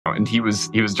and he was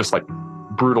just like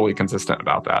brutally consistent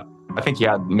about that. I think he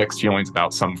had mixed feelings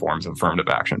about some forms of affirmative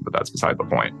action, but that's beside the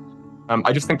point.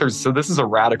 I just think this is a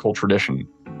radical tradition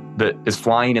that is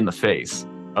flying in the face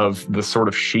of the sort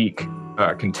of chic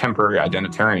contemporary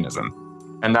identitarianism.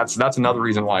 And that's another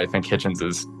reason why I think Hitchens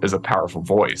is a powerful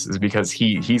voice, is because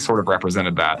he sort of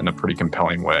represented that in a pretty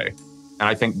compelling way. And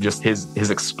I think just his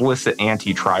explicit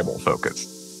anti-tribal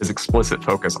focus, his explicit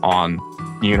focus on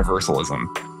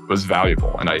universalism was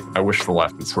valuable. And I wish the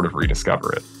left would sort of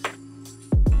rediscover it.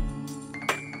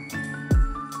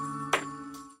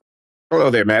 Hello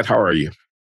there, Matt. How are you?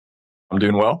 I'm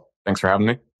doing well. Thanks for having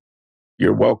me.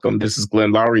 You're welcome. This is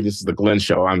Glenn Loury. This is The Glenn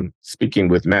Show. I'm speaking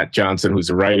with Matt Johnson, who's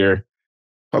a writer,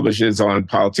 publishes on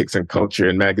politics and culture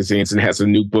in magazines, and has a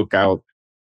new book out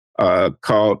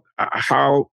called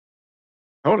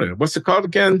what's it called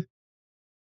again?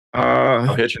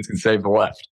 How Hitchens Can Save the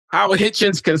Left. How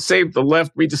Hitchens Can Save the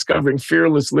Left, Rediscovering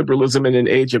Fearless Liberalism in an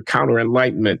Age of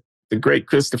Counter-Enlightenment. The great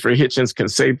Christopher Hitchens can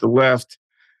save the left.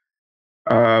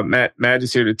 Matt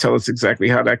is here to tell us exactly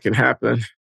how that can happen.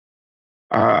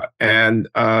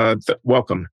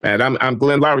 Welcome, Matt. I'm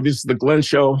Glenn Loury. This is The Glenn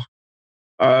Show.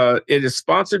 It is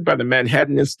sponsored by the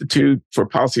Manhattan Institute for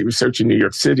Policy Research in New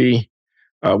York City,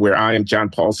 where I am John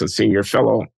Paulson Senior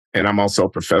Fellow, and I'm also a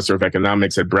professor of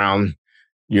economics at Brown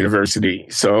University.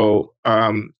 So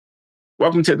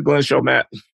welcome to The Glenn Show, Matt.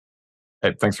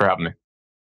 Hey, thanks for having me.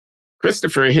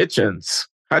 Christopher Hitchens,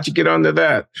 how'd you get onto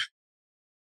that?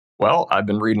 Well, I've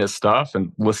been reading his stuff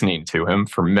and listening to him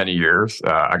for many years.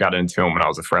 I got into him when I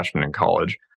was a freshman in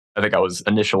college. I think I was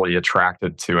initially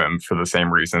attracted to him for the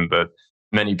same reason that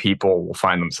many people will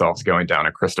find themselves going down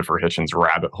a Christopher Hitchens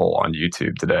rabbit hole on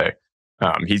YouTube today.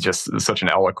 He's just such an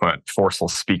eloquent, forceful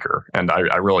speaker. And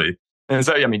I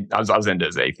was into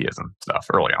his atheism stuff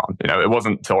early on. It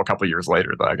wasn't until a couple of years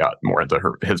later that I got more into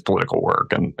his political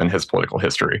work and his political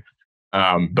history.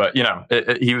 But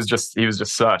he was just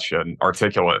such an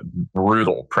articulate,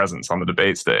 brutal presence on the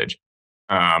debate stage,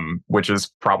 which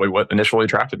is probably what initially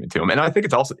attracted me to him. And I think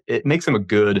it makes him a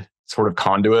good sort of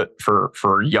conduit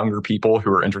for younger people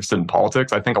who are interested in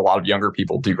politics. I think a lot of younger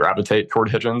people do gravitate toward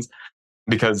Hitchens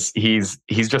because he's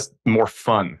just more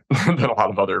fun than a lot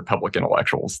of other public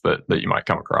intellectuals that you might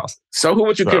come across. So who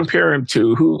would you compare him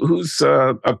to? Who's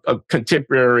a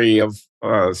contemporary of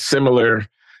similar,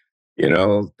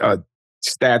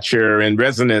 stature and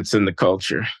resonance in the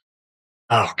culture?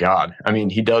 Oh, God. I mean,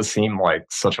 he does seem like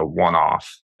such a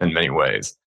one-off in many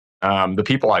ways. The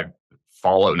people I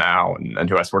follow now and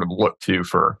who I sort of look to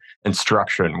for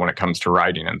instruction when it comes to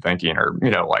writing and thinking are,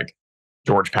 like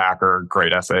George Packer,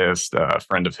 great essayist,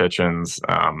 friend of Hitchens.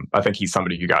 I think he's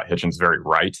somebody who got Hitchens very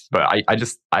right, but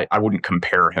I wouldn't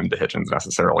compare him to Hitchens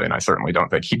necessarily, and I certainly don't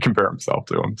think he'd compare himself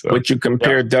to him. So, would you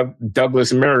compare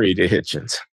Douglas Murray to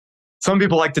Hitchens? Some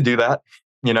people like to do that.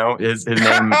 His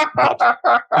name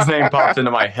popped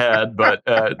into my head, but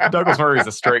Douglas Murray is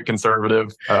a straight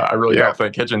conservative. I really don't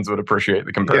think Hitchens would appreciate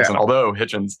the comparison, although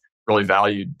Hitchens really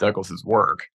valued Douglas's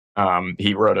work.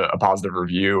 He wrote a positive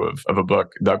review of a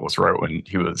book Douglas wrote when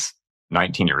he was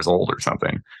 19 years old or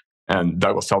something. And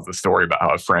Douglas tells the story about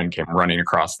how a friend came running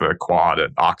across the quad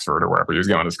at Oxford or wherever he was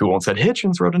going to school and said,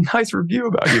 "Hitchens wrote a nice review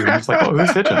about you." And he's like, "Oh,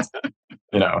 who's Hitchens?"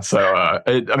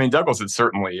 Douglas is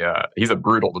certainly, he's a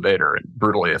brutal debater and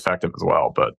brutally effective as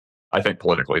well. But I think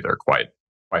politically they're quite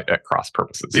at cross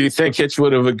purposes. Do you think Hitch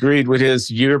would have agreed with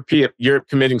his Europe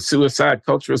committing suicide,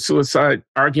 cultural suicide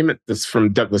argument? This is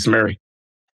from Douglas Murray.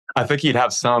 I think he'd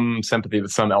have some sympathy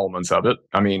with some elements of it.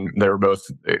 I mean, they were both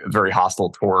very hostile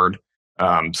toward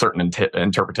certain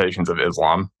interpretations of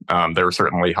Islam. They were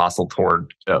certainly hostile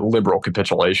toward liberal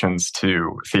capitulations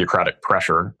to theocratic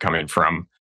pressure coming from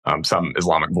some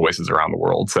Islamic voices around the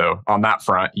world. So on that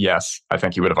front, yes, I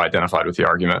think he would have identified with the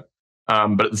argument.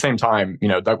 But at the same time,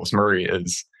 Douglas Murray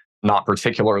is not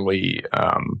particularly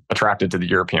attracted to the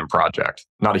European project.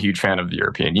 Not a huge fan of the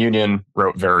European Union,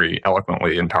 wrote very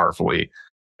eloquently and powerfully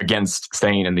against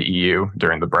staying in the EU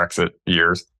during the Brexit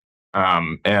years.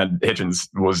 And Hitchens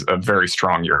was a very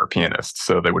strong Europeanist,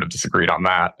 so they would have disagreed on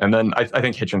that. And then I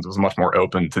think Hitchens was much more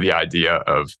open to the idea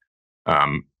of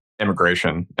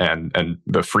immigration and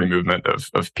the free movement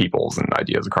of peoples and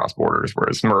ideas across borders,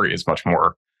 whereas Murray is much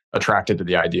more attracted to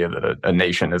the idea that a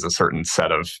nation is a certain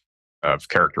set of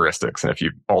characteristics, and if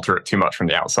you alter it too much from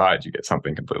the outside, you get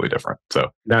something completely different. So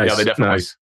they definitely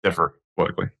differ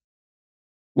politically.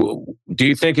 Well, do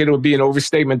you think it would be an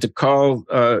overstatement to call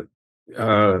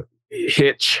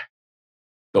Hitch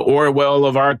the Orwell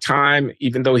of our time,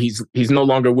 even though he's no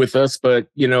longer with us, but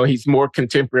he's more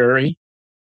contemporary?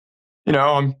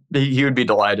 He would be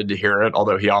delighted to hear it,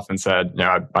 although he often said,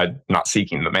 I'm not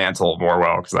seeking the mantle of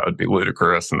Orwell because that would be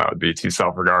ludicrous and that would be too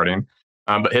self-regarding.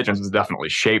 But Hitchens was definitely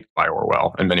shaped by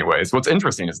Orwell in many ways. What's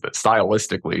interesting is that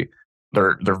stylistically,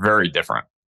 they're very different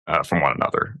from one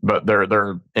another, but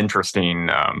they're interesting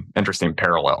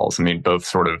parallels. I mean, both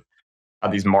sort of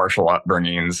had these martial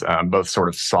upbringings, both sort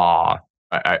of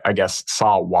I guess,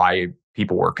 saw why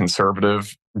people were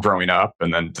conservative growing up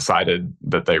and then decided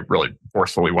that they really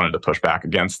forcefully wanted to push back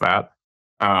against that.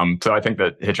 So I think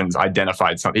that Hitchens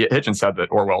identified something. Hitchens said that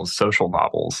Orwell's social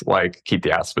novels, like Keep the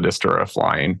Aspidistra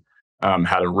Flying,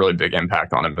 had a really big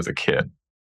impact on him as a kid.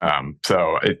 I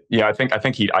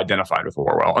think he identified with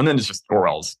Orwell, and then it's just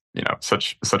Orwell's,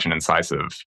 such an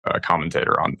incisive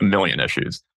commentator on a million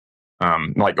issues.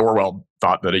 Like Orwell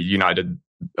thought that a united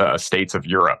states of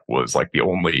Europe was like the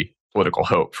only political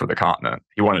hope for the continent.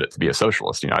 He wanted it to be a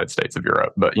socialist United States of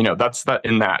Europe. But,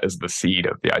 that is the seed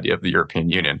of the idea of the European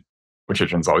Union, which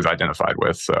Hitchens always identified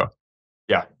with. So,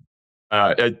 yeah,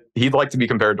 he'd like to be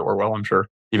compared to Orwell, I'm sure,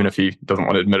 even if he doesn't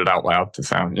want to admit it out loud to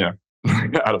sound, out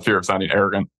of fear of sounding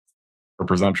arrogant or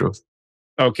presumptuous.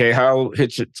 Okay, how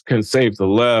Hitchens can save the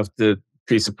left, it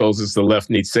presupposes the left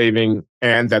needs saving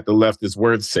and that the left is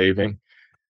worth saving.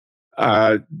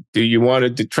 Do you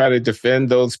want to try to defend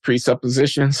those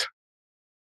presuppositions?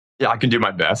 Yeah, I can do my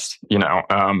best.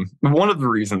 One of the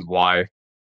reasons why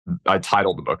I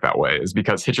titled the book that way is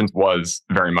because Hitchens was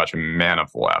very much a man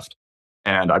of the left.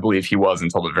 And I believe he was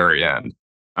until the very end.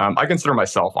 I consider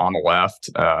myself on the left,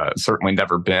 certainly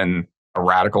never been a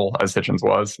radical as Hitchens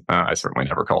was. I certainly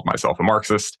never called myself a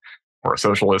Marxist or a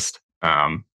socialist.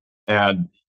 But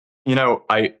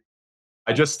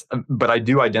I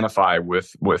do identify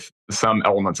with some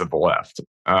elements of the left.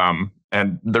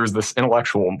 And there's this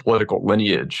intellectual and political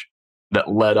lineage that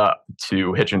led up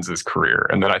to Hitchens's career,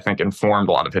 and that I think informed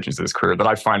a lot of Hitchens's career that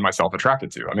I find myself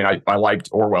attracted to. I mean, I liked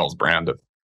Orwell's brand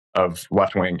of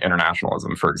left-wing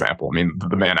internationalism, for example. I mean,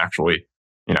 the man actually,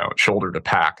 shouldered a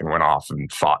pack and went off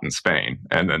and fought in Spain,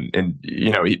 and then,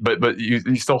 but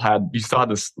you still had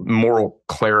this moral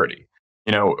clarity.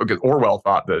 Because Orwell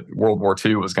thought that World War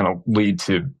II was going to lead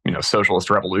to, socialist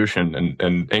revolution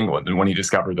in England. And when he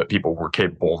discovered that people were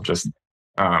capable of just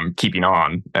keeping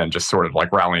on and just sort of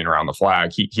like rallying around the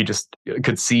flag, he just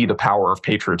could see the power of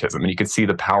patriotism, and he could see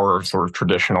the power of sort of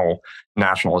traditional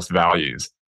nationalist values.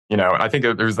 And I think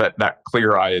that there's that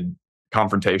clear-eyed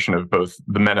confrontation of both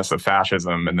the menace of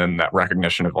fascism and then that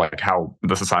recognition of like how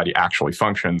the society actually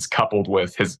functions, coupled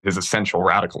with his essential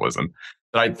radicalism.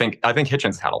 That I think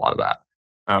Hitchens had a lot of that.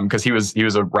 Because he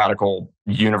was a radical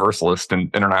universalist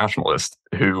and internationalist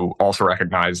who also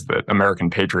recognized that American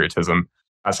patriotism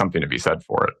has something to be said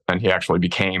for it, and he actually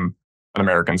became an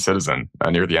American citizen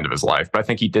near the end of his life. But I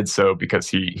think he did so because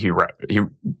he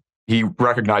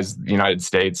recognized the United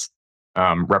States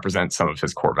represents some of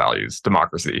his core values: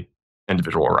 democracy,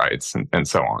 individual rights, and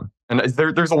so on. And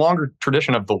there's a longer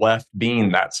tradition of the left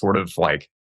being that sort of like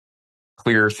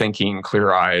clear thinking,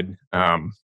 clear-eyed,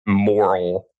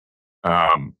 moral.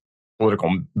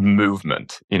 Political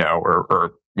movement,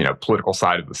 or political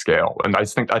side of the scale. And I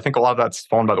think a lot of that's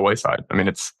fallen by the wayside. I mean,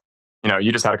 it's,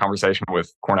 you just had a conversation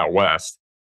with Cornel West,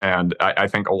 and I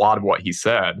think a lot of what he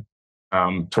said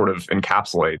sort of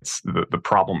encapsulates the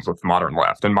problems with the modern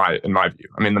left, in my view.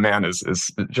 I mean, the man is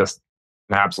just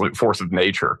an absolute force of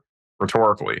nature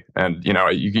rhetorically, and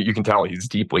you can tell he's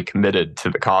deeply committed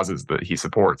to the causes that he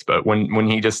supports. But when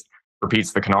he just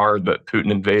repeats the canard that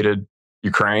Putin invaded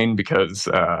Ukraine because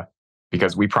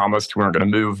we promised we weren't going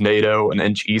to move NATO an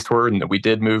inch eastward, and that we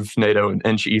did move NATO an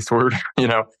inch eastward, and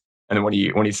then when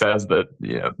he says that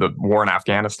the war in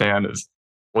Afghanistan is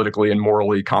politically and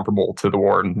morally comparable to the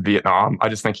war in Vietnam, I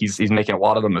just think he's making a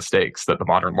lot of the mistakes that the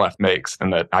modern left makes,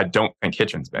 and that I don't think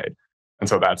Hitchens made. And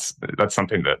so that's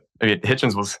something that, I mean,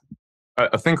 Hitchens was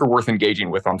a thinker worth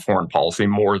engaging with on foreign policy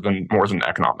more than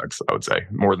economics, I would say,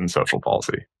 more than social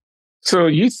policy. So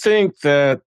you think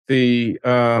that the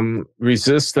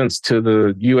resistance to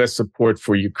the U.S. support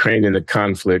for Ukraine in the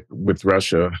conflict with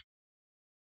Russia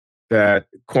that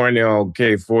Cornel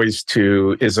gave voice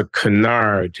to is a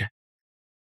canard.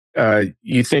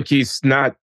 You think he's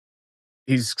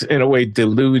in a way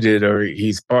deluded, or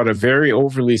he's bought a very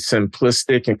overly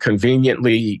simplistic and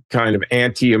conveniently kind of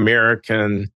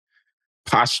anti-American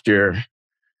posture,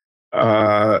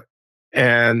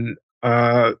 and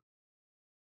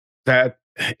that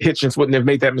Hitchens wouldn't have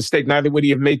made that mistake. Neither would he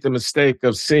have made the mistake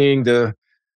of seeing the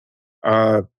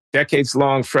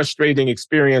decades-long frustrating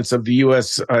experience of the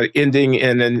U.S. Ending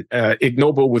in an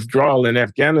ignoble withdrawal in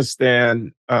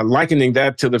Afghanistan, likening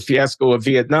that to the fiasco of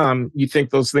Vietnam. You think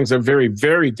those things are very,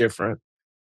 very different.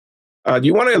 Do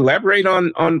you want to elaborate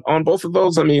on both of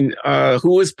those? I mean,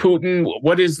 who is Putin?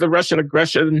 What is the Russian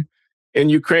aggression in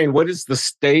Ukraine? What is the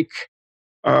stake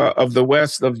of the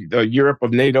West, of Europe,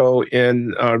 of NATO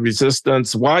in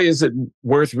resistance? Why is it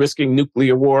worth risking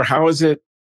nuclear war? How is it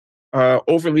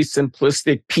overly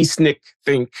simplistic, peacenik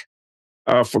think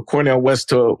for Cornel West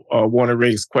to want to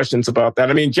raise questions about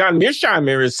that? I mean, John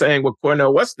Mearsheimer is saying what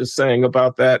Cornel West is saying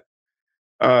about that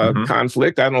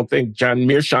conflict. I don't think John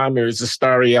Mearsheimer is a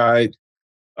starry-eyed,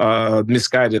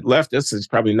 misguided leftist. He's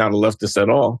probably not a leftist at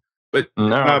all. But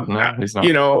No, he's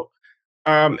not.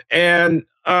 And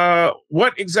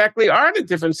what exactly are the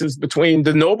differences between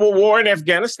the noble war in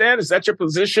Afghanistan? Is that your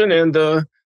position? And the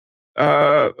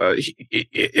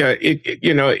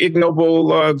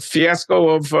ignoble fiasco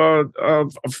of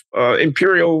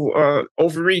imperial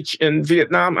overreach in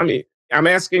Vietnam? I mean, I'm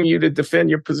asking you to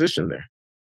defend your position there.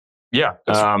 Yeah.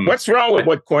 What's wrong with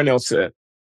what Cornel said?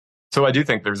 So I do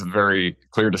think there's a very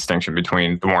clear distinction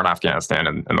between the war in Afghanistan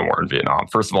and the war in Vietnam.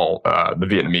 First of all, the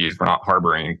Vietnamese were not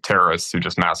harboring terrorists who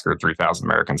just massacred 3,000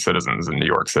 American citizens in New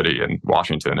York City and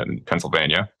Washington and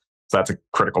Pennsylvania. So that's a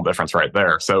critical difference right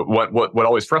there. So what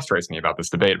always frustrates me about this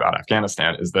debate about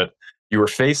Afghanistan is that you were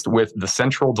faced with the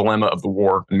central dilemma of the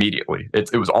war immediately.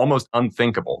 It was almost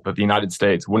unthinkable that the United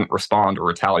States wouldn't respond or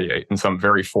retaliate in some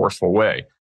very forceful way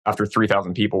after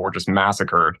 3,000 people were just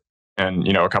massacred in,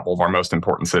 a couple of our most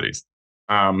important cities.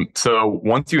 So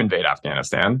once you invade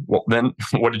Afghanistan, well, then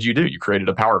what did you do? You created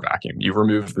a power vacuum. You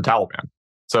removed the Taliban.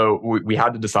 So we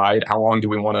had to decide, how long do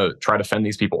we want to try to fend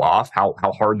these people off? How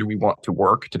hard do we want to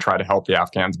work to try to help the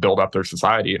Afghans build up their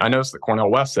society? And I noticed that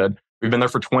Cornel West said, we've been there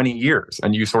for 20 years.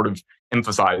 And you sort of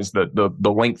emphasized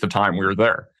the length of time we were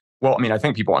there. Well, I mean, I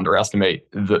think people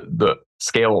underestimate the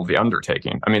scale of the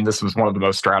undertaking. I mean, this was one of the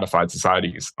most stratified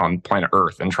societies on planet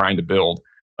Earth, and trying to build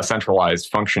a centralized,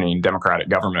 functioning democratic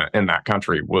government in that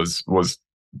country was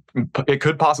it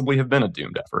could possibly have been a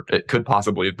doomed effort. It could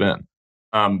possibly have been.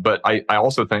 But I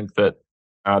also think that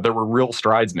there were real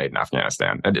strides made in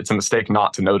Afghanistan, and it's a mistake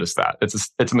not to notice that.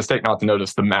 It's a mistake not to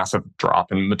notice the massive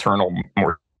drop in maternal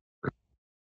mortality.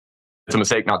 It's a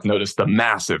mistake not to notice the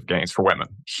massive gains for women,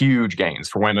 huge gains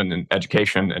for women in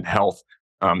education and health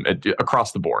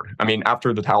across the board. I mean,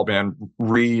 after the Taliban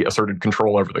reasserted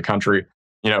control over the country,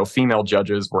 female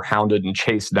judges were hounded and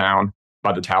chased down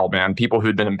by the Taliban. People who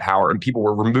had been in power, and people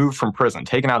were removed from prison,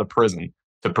 taken out of prison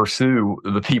to pursue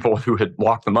the people who had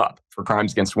locked them up for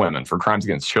crimes against women, for crimes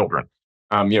against children.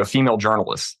 Female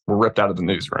journalists were ripped out of the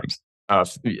newsrooms.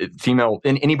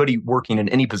 Anybody working in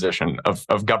any position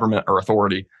of government or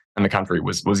authority in the country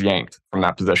was yanked from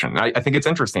that position. I think it's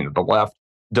interesting that the left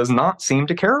does not seem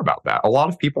to care about that. A lot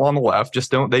of people on the left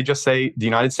just don't. They just say the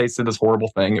United States did this horrible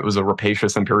thing. It was a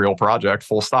rapacious imperial project,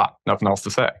 full stop, nothing else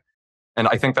to say. And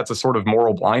I think that's a sort of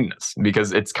moral blindness,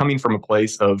 because it's coming from a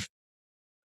place of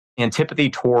antipathy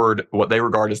toward what they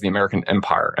regard as the American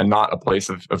empire, and not a place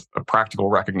of practical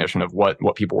recognition of what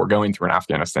people were going through in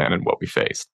Afghanistan and what we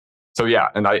faced. So yeah,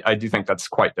 and I do think that's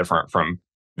quite different from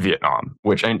Vietnam,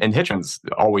 which, and Hitchens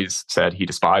always said he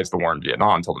despised the war in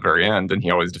Vietnam until the very end, and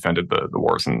he always defended the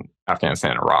wars in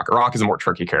Afghanistan and Iraq. Iraq is a more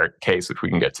tricky case, which we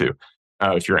can get to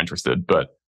if you're interested,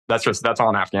 but that's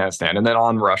on Afghanistan. And then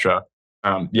on Russia,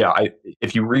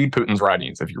 if you read Putin's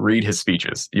writings, if you read his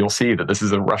speeches, you'll see that this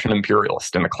is a Russian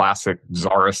imperialist in the classic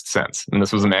czarist sense. And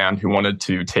this was a man who wanted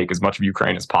to take as much of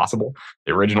Ukraine as possible.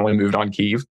 They originally moved on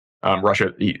Kyiv.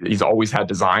 Russia, he's always had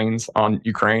designs on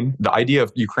Ukraine. The idea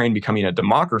of Ukraine becoming a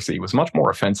democracy was much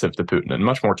more offensive to Putin and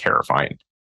much more terrifying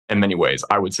in many ways,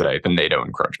 I would say, than NATO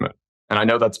encroachment. And I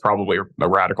know that's probably a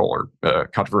radical or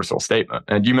controversial statement.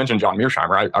 And you mentioned John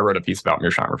Mearsheimer. I wrote a piece about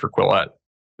Mearsheimer for Quillette,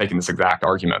 making this exact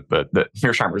argument that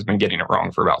Mearsheimer has been getting it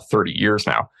wrong for about 30 years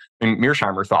now. I mean,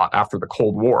 Mearsheimer thought after the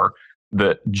Cold War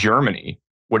that Germany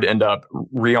would end up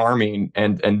rearming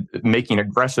and making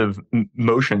aggressive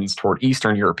motions toward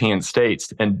Eastern European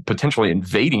states and potentially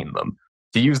invading them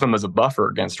to use them as a buffer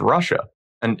against Russia.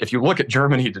 And if you look at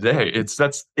Germany today,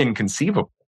 that's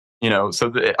inconceivable.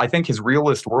 So I think his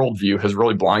realist worldview has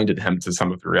really blinded him to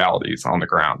some of the realities on the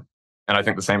ground. And I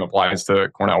think the same applies to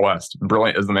Cornel West.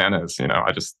 Brilliant as the man is,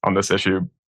 on this issue,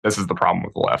 this is the problem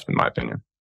with the left, in my opinion.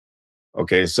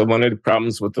 Okay, so one of the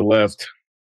problems with the left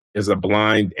is a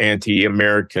blind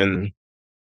anti-American,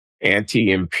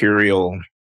 anti-imperial,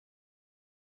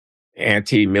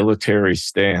 anti-military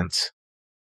stance.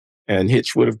 And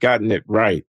Hitch would have gotten it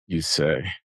right, you say?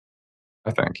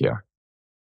 I think, yeah.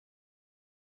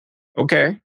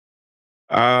 Okay.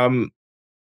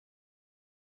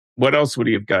 What else would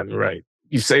he have gotten right?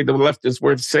 You say the left is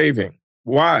worth saving.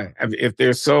 Why? If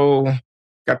they're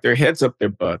got their heads up their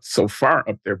butts, so far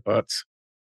up their butts.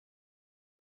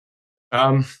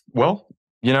 Well,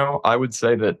 I would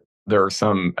say that there are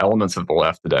some elements of the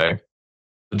left today.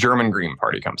 The German Green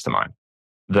Party comes to mind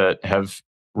that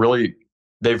really,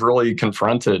 they've really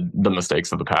confronted the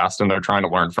mistakes of the past and they're trying to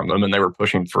learn from them. And they were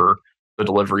pushing for the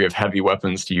delivery of heavy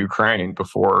weapons to Ukraine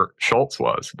before Schultz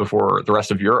was, before the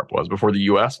rest of Europe was, before the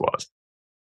US was.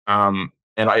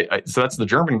 So that's the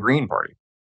German Green Party.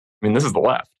 I mean, this is the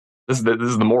left. This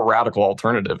is the more radical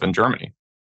alternative in Germany.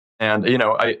 And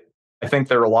I think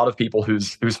there are a lot of people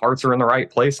whose hearts are in the right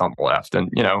place on the left, and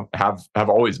have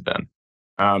always been.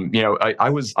 I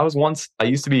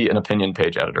used to be an opinion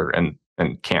page editor in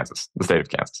Kansas, the state of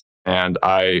Kansas, and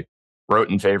I wrote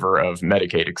in favor of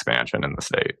Medicaid expansion in the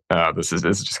state. This is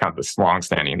just kind of this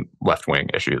long-standing left-wing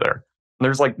issue there.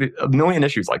 There's like a million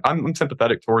issues. Like I'm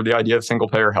sympathetic toward the idea of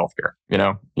single-payer healthcare,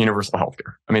 universal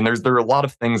healthcare. I mean, there are a lot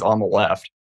of things on the left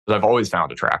that I've always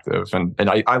found attractive. And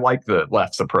I like the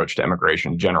left's approach to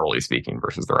immigration, generally speaking,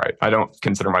 versus the right. I don't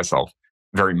consider myself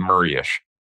very Murray-ish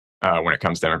when it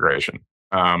comes to immigration.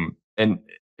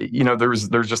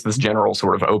 There's just this general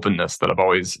sort of openness that I've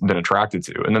always been attracted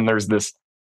to. And then there's this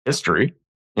history,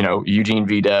 Eugene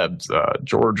V. Debs,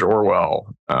 George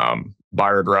Orwell,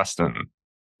 Bayard Rustin.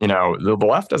 The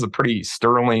left has a pretty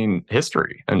sterling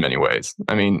history in many ways.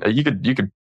 I mean, you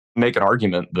could make an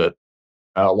argument that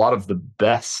a lot of the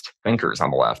best thinkers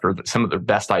on the left, or some of their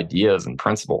best ideas and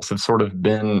principles, have sort of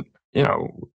been,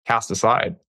 cast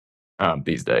aside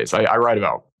these days. I write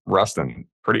about Rustin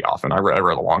pretty often. I read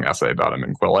a long essay about him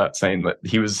in Quillette, saying that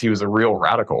he was a real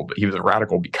radical, but he was a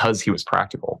radical because he was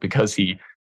practical, because he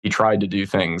tried to do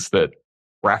things that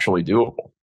were actually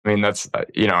doable. I mean, that's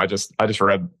I just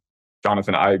read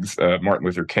Jonathan Ives' Martin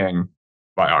Luther King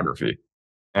biography,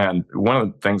 and one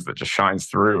of the things that just shines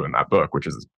through in that book, which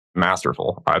is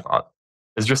masterful, I thought,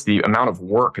 is just the amount of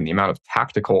work and the amount of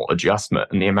tactical adjustment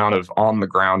and the amount of on the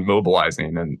ground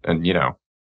mobilizing and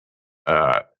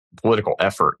political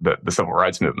effort that the civil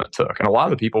rights movement took. And a lot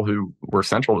of the people who were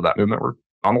central to that movement were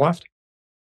on the left.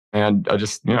 And I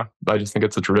just think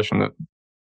it's a tradition that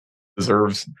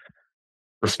deserves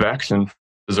respect and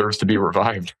deserves to be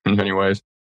revived in many ways.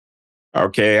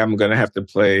 Okay, I'm going to have to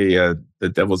play the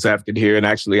devil's advocate here, and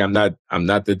actually, I'm not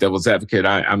the devil's advocate.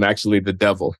 I'm actually the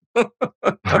devil.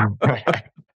 Fair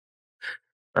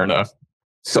enough.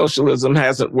 Socialism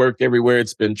hasn't worked everywhere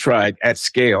it's been tried at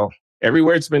scale.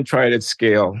 Everywhere it's been tried at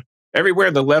scale, everywhere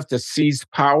the left has seized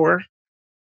power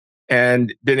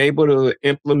and been able to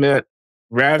implement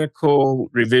radical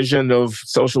revision of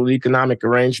social and economic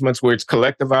arrangements, where it's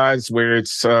collectivized, where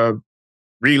it's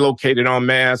relocated en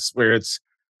masse, where it's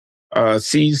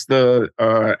seized the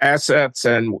assets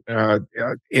and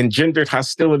engendered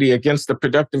hostility against the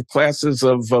productive classes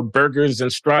of burghers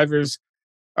and strivers.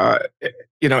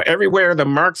 Everywhere the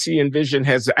Marxian vision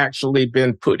has actually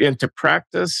been put into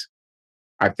practice.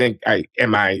 I think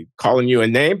am I calling you a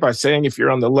name by saying if you're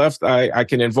on the left, I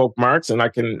can invoke Marx and I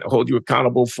can hold you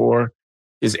accountable for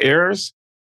his errors.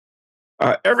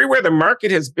 Everywhere the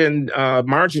market has been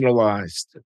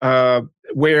marginalized,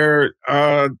 where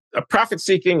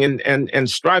profit-seeking and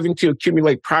striving to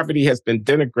accumulate poverty has been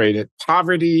denigrated,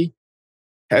 poverty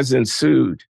has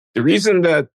ensued. The reason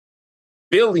that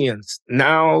billions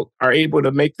now are able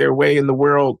to make their way in the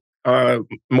world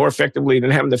more effectively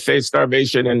than having to face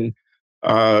starvation and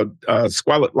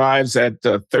squalid lives at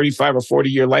 35 or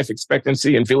 40-year life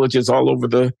expectancy in villages all over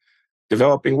the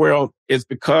developing world is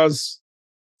because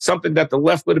something that the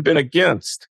left would have been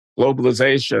against: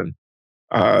 globalization,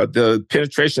 the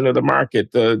penetration of the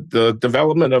market, the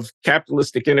development of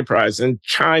capitalistic enterprise in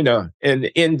China and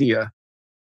India,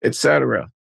 etc.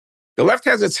 The left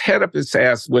has its head up its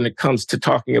ass when it comes to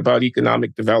talking about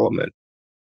economic development.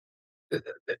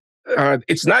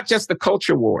 It's not just the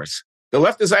culture wars. The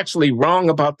left is actually wrong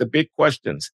about the big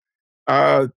questions.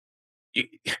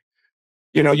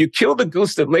 You kill the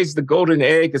goose that lays the golden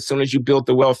egg as soon as you build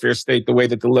the welfare state the way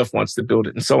that the left wants to build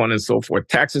it, and so on and so forth.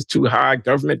 Taxes too high,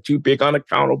 government too big,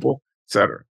 unaccountable,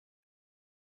 etc.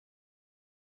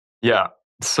 Yeah.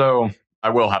 So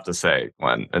I will have to say,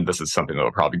 Glenn, and this is something that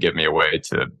will probably give me away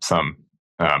to some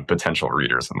potential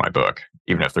readers of my book,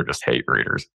 even if they're just hate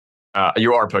readers.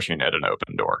 You are pushing at an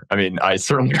open door. I mean, I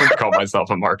certainly wouldn't call myself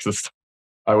a Marxist.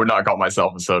 I would not call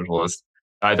myself a socialist.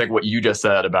 I think what you just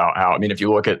said about how, if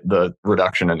you look at the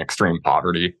reduction in extreme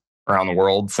poverty around the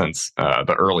world since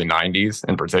the early 90s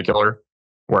in particular,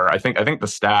 where I think the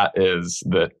stat is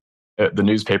that the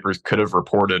newspapers could have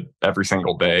reported every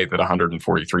single day that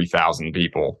 143,000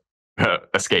 people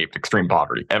escaped extreme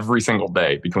poverty every single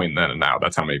day between then and now.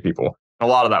 That's how many people. A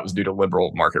lot of that was due to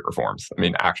liberal market reforms.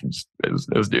 Actions, it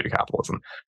was due to capitalism.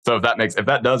 So if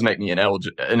that does make me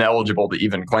ineligible to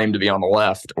even claim to be on the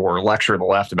left or lecture the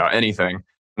left about anything,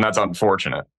 and that's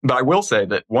unfortunate. But I will say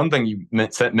that one thing you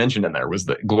mentioned in there was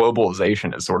that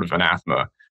globalization is sort of anathema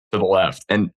to the left.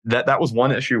 And that was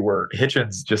one issue where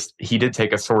Hitchens he did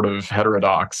take a sort of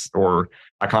heterodox or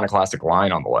iconoclastic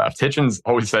line on the left. Hitchens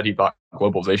always said he thought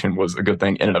globalization was a good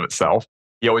thing in and of itself.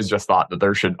 He always just thought that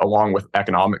there should, along with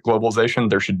economic globalization,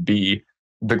 there should be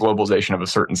the globalization of a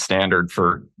certain standard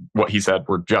for what he said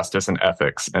were justice and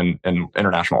ethics and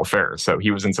international affairs. So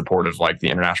he was in support of like the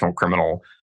International Criminal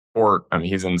Court. I mean,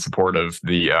 he's in support of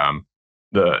the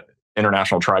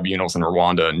international tribunals in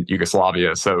Rwanda and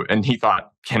Yugoslavia. So, and he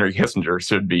thought Henry Kissinger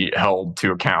should be held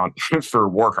to account for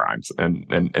war crimes in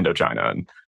Indochina. And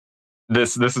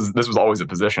this was always a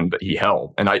position that he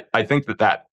held. And I think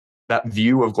that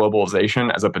view of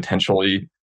globalization as a potentially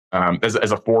as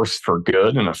a force for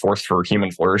good and a force for human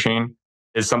flourishing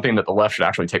is something that the left should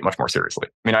actually take much more seriously.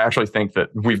 I mean, I actually think that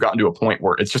we've gotten to a point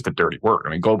where it's just a dirty word. I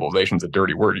mean, globalization is a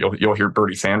dirty word. You'll hear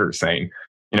Bernie Sanders saying,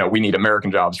 we need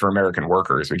American jobs for American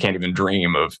workers. We can't even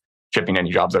dream of shipping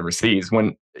any jobs overseas.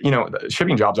 When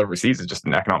shipping jobs overseas is just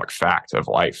an economic fact of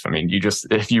life. I mean,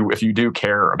 if you do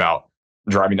care about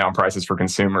driving down prices for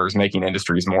consumers, making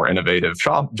industries more innovative,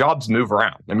 jobs move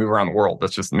around. They move around the world.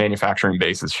 That's just manufacturing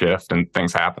bases shift and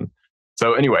things happen.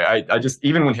 So anyway, I just,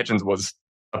 even when Hitchens was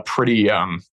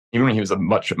even when he was a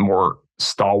much more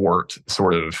stalwart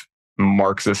sort of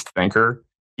Marxist thinker,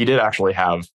 he did actually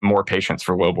have more patience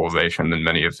for globalization than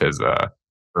many of his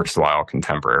erstwhile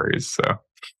contemporaries. So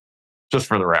just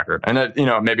for the record. And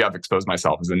maybe I've exposed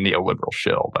myself as a neoliberal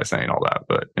shill by saying all that,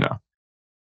 but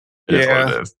it is what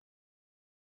it is.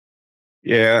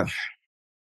 Yeah.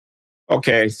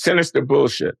 Okay. Sinister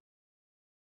bullshit.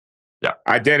 Yeah.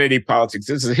 Identity politics.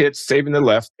 This is a hit, saving the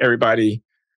left. Everybody,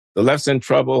 the left's in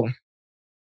trouble.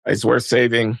 It's worth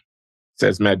saving,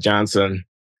 says Matt Johnson.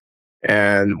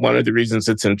 And one of the reasons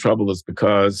it's in trouble is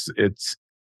because it's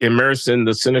immersed in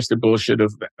the sinister bullshit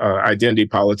of identity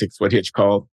politics, what Hitch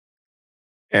called.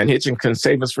 And Hitchens can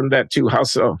save us from that too. How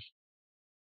so?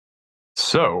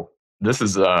 So this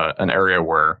is an area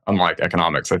where, unlike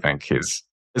economics, I think his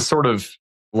sort of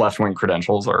left-wing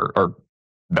credentials are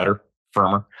better,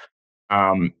 firmer.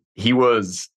 He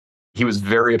was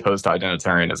very opposed to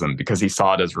identitarianism because he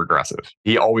saw it as regressive.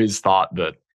 He always thought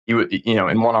that he would,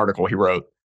 in one article he wrote,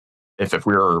 if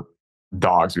we were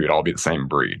dogs, we would all be the same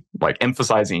breed. Like,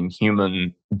 emphasizing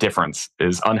human difference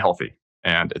is unhealthy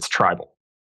and it's tribal.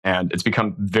 And it's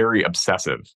become very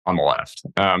obsessive on the left.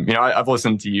 I've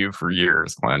listened to you for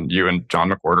years, Glenn, you and John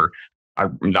McWhorter.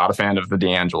 I'm not a fan of the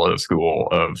D'Angelo school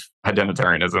of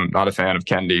identitarianism, not a fan of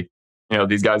Kendi.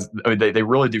 These guys, they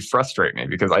really do frustrate me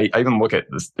because I even look at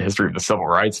the history of the civil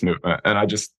rights movement, and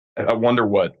I wonder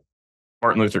what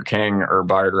Martin Luther King or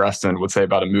Bayard Rustin would say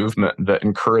about a movement that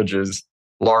encourages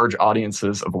large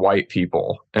audiences of white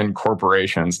people and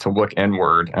corporations to look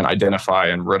inward and identify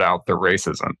and root out their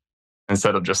racism,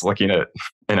 instead of just looking at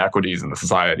inequities in the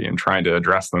society and trying to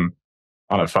address them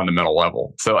on a fundamental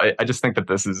level. So I just think that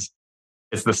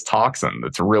it's this toxin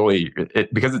that's really,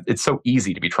 because it's so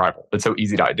easy to be tribal. It's so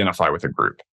easy to identify with a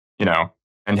group, And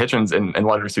Hitchens, in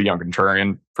Letters to a Young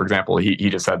Contrarian, for example, he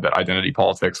just said that identity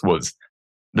politics was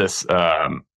this,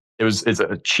 it's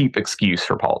a cheap excuse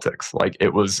for politics. Like,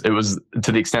 it was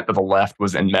to the extent that the left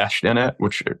was enmeshed in it,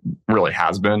 which it really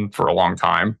has been for a long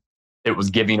time. It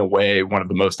was giving away one of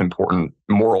the most important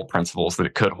moral principles that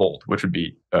it could hold, which would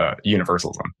be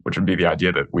universalism, which would be the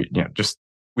idea that we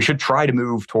should try to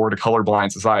move toward a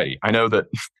colorblind society. I know that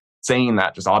saying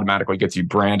that just automatically gets you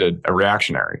branded a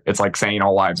reactionary. It's like saying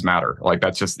all lives matter. Like,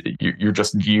 that's just, you're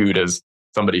just viewed as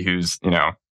somebody who's,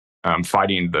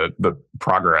 fighting the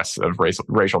progress of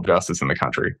racial justice in the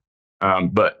country.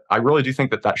 But I really do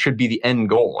think that should be the end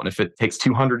goal. And if it takes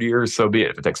 200 years, so be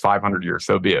it. If it takes 500 years,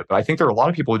 so be it. But I think there are a lot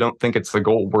of people who don't think it's the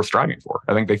goal we're striving for.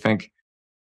 I think they think,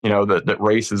 that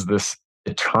race is this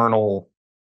eternal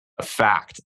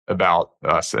fact about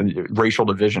us, and racial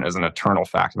division is an eternal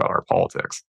fact about our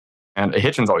politics. And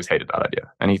Hitchens always hated that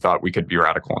idea, and he thought we could be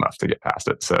radical enough to get past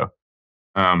it. So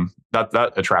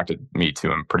that attracted me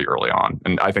to him pretty early on,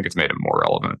 and I think it's made him more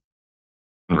relevant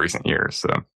in recent years. So,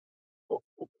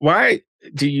 why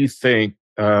do you think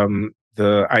the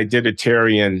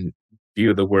identitarian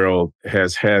view of the world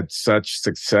has had such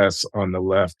success on the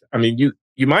left? I mean,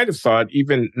 you might have thought,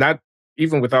 even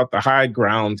without the high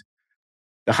ground,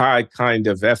 the high kind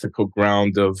of ethical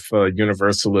ground of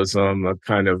universalism, a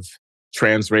kind of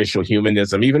transracial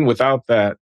humanism, even without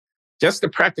that, just the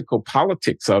practical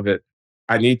politics of it.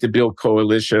 I need to build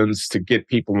coalitions to get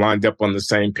people lined up on the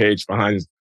same page behind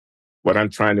what I'm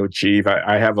trying to achieve.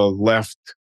 I have a left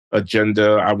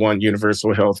agenda. I want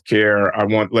universal health care. I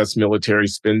want less military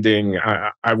spending.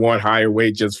 I want higher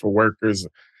wages for workers,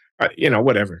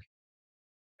 whatever.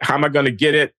 How am I going to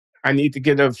get it? I need to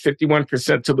get a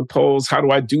 51% to the polls. How do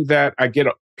I do that? I get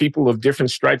people of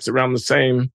different stripes around the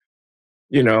same,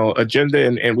 agenda,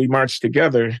 and we march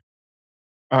together.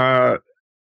 I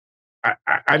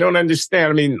don't understand.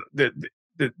 I mean,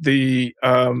 the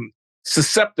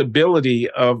susceptibility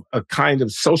of a kind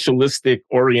of socialistic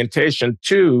orientation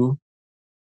to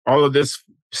all of this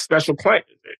special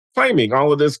claiming,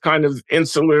 all of this kind of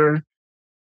insular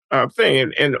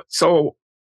thing. And so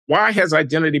why has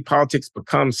identity politics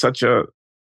become such a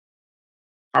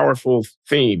powerful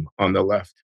theme on the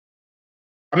left?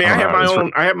 I mean, I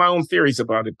have my own theories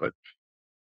about it, but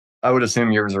I would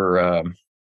assume yours are.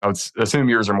 I would assume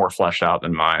yours are more fleshed out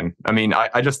than mine. I mean,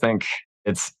 I just think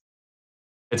it's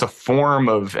a form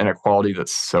of inequality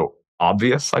that's so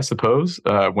obvious, I suppose.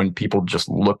 When people just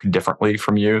look differently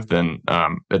from you, then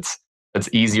it's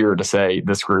easier to say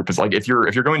this group is like, if you're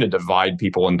going to divide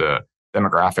people into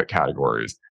demographic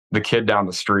categories, the kid down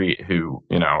the street who,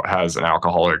 has an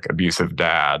alcoholic, abusive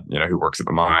dad, who works at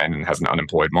the mine and has an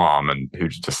unemployed mom and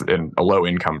who's just in a low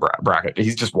income bracket,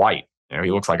 he's just white. He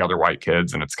looks like other white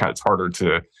kids, and it's harder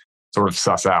to sort of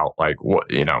suss out like what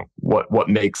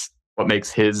makes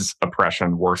his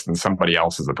oppression worse than somebody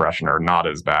else's oppression, or not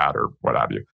as bad, or what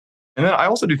have you. And then I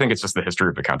also do think it's just the history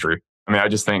of the country. I mean, I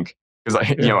just think, because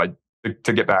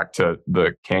to get back to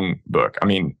the King book, I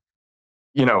mean,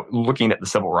 looking at the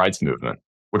civil rights movement,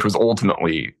 which was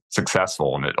ultimately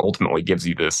successful, and it ultimately gives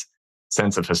you this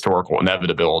sense of historical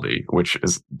inevitability, which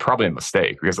is probably a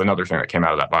mistake, because another thing that came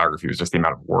out of that biography was just the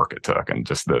amount of work it took, and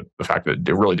just the fact that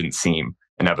it really didn't seem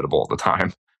inevitable at the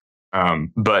time.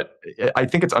 But I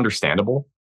think it's understandable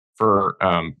for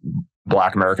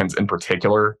Black Americans in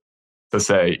particular to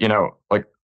say, like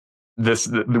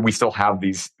we still have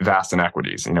these vast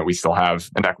inequities. We still have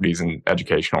inequities in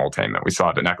educational attainment. We still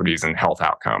have inequities in health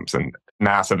outcomes, and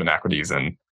massive inequities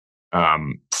in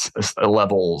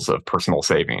levels of personal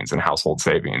savings and household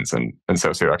savings and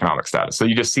socioeconomic status. So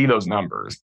you just see those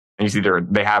numbers, and you see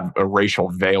they have a racial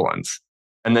valence.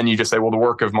 And then you just say, well, the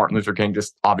work of Martin Luther King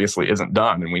just obviously isn't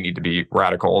done, and we need to be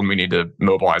radical, and we need to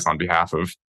mobilize on behalf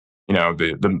of,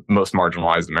 the most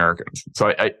marginalized Americans.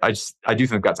 So I do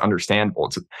think that's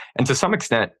understandable. And to some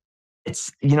extent,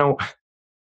 it's,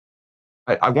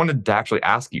 I wanted to actually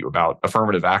ask you about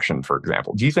affirmative action, for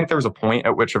example. Do you think there was a point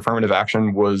at which affirmative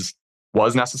action was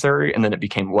necessary and then it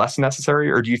became less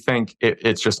necessary? Or do you think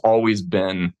it's just always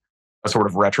been a sort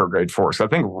of retrograde force? I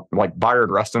think like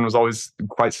Bayard Rustin was always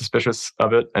quite suspicious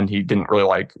of it, and he didn't really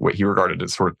like what he regarded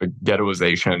as sort of the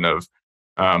ghettoization of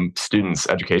students'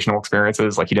 educational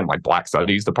experiences. Like, he didn't like Black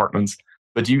studies departments.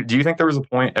 But do you think there was a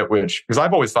point at which, because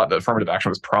I've always thought that affirmative action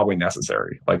was probably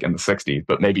necessary, like in the 60s,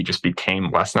 but maybe just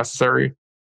became less necessary.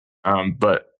 And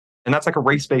that's like a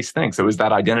race-based thing. So is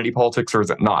that identity politics, or is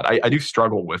it not? I do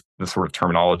struggle with the sort of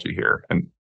terminology here.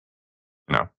 And,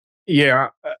 Yeah,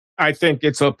 I think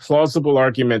it's a plausible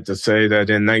argument to say that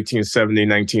in 1970,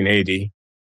 1980,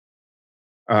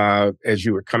 as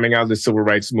you were coming out of the civil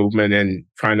rights movement and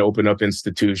trying to open up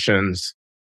institutions,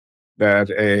 that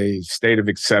a state of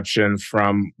exception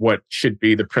from what should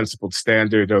be the principled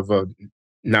standard of a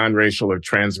non-racial or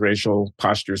transracial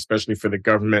posture, especially for the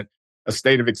government, a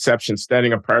state of exception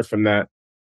standing apart from that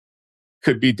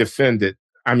could be defended.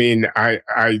 I mean, I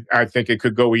think it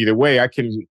could go either way.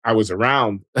 I was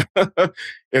around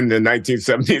in the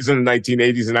 1970s and the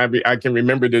 1980s, and I can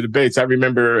remember the debates. I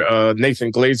remember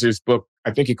Nathan Glazer's book.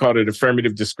 I think he called it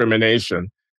Affirmative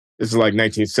Discrimination. This is like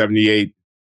 1978,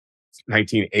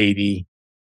 1980.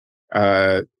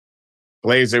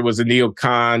 Glazer was a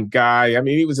neocon guy. I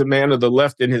mean, he was a man of the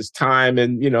left in his time,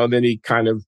 and then he kind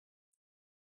of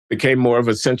became more of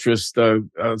a centrist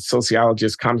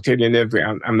sociologist, commentator, and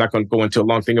everything. I'm not going to go into a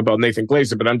long thing about Nathan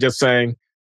Glazer, but I'm just saying,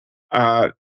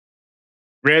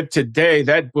 read today,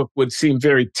 that book would seem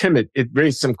very timid. It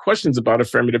raised some questions about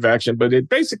affirmative action, but it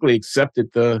basically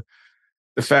accepted the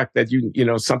fact that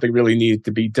something really needed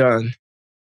to be done.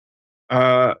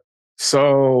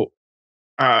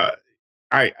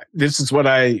 This is what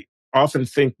I often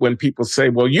think when people say,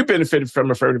 well, you benefited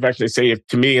from affirmative action. They say,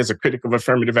 to me, as a critic of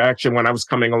affirmative action, when I was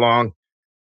coming along,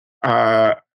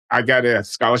 I got a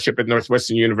scholarship at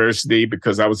Northwestern University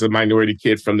because I was a minority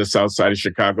kid from the south side of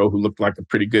Chicago who looked like a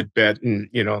pretty good bet. And,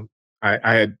 I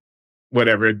had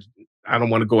whatever. I don't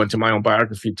want to go into my own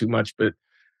biography too much, but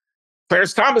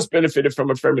Clarence Thomas benefited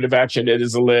from affirmative action, it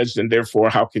is alleged, and therefore,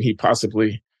 how can he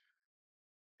possibly?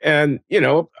 And,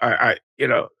 I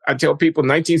tell people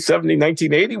 1970,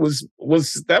 1980 was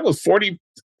 40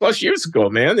 plus years ago,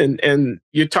 man. And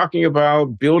you're talking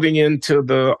about building into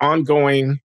the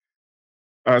ongoing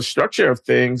structure of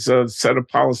things, a set of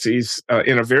policies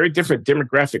in a very different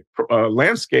demographic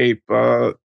landscape.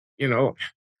 You know,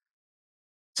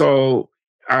 so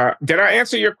did I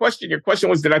answer your question? Your question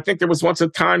was, did I think there was once a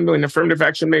time when affirmative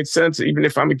action made sense, even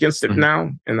if I'm against it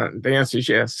now? And the answer is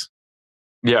yes.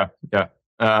 Yeah, yeah.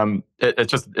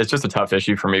 It's just a tough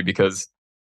issue for me because,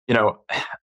 you know,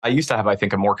 I used to have, I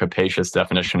think, a more capacious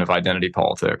definition of identity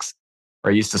politics.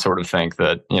 Where I used to sort of think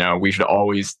that, you know, we should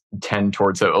always tend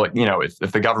towards, like, you know, if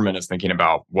the government is thinking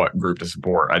about what group to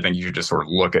support, I think you should just sort of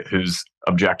look at who's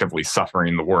objectively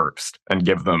suffering the worst and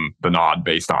give them the nod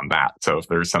based on that. So if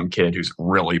there's some kid who's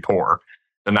really poor,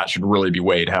 then that should really be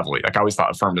weighed heavily. Like, I always thought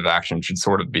affirmative action should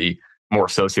sort of be more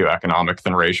socioeconomic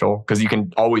than racial, because you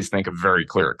can always think of very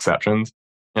clear exceptions.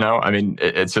 You know, I mean,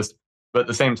 it's just, but at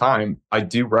the same time, I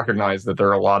do recognize that there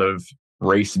are a lot of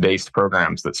race-based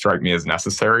programs that strike me as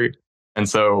necessary. And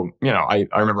so, you know, I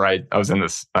remember I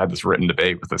had this written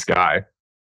debate with this guy,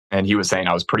 and he was saying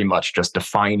I was pretty much just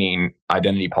defining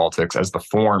identity politics as the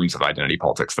forms of identity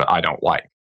politics that I don't like,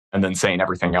 and then saying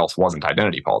everything else wasn't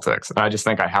identity politics. And I just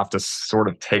think I have to sort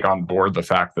of take on board the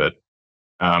fact that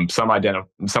some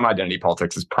identity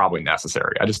politics is probably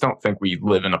necessary. I just don't think we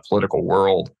live in a political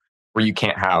world where you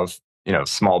can't have, you know,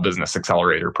 small business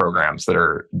accelerator programs that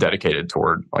are dedicated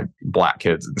toward like Black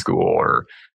kids in school, or,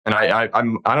 and I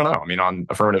don't know. I mean, on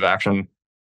affirmative action,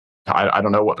 I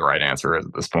don't know what the right answer is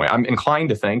at this point. I'm inclined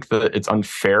to think that it's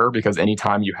unfair because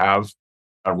anytime you have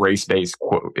a race-based,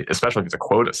 especially if it's a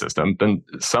quota system, then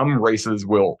some races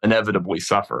will inevitably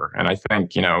suffer. And I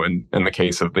think, you know, in the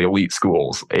case of the elite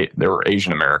schools, there were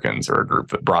Asian Americans, or a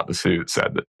group that brought the suit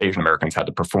said that Asian Americans had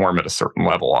to perform at a certain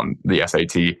level on the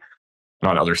SAT and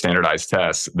on other standardized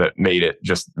tests that made it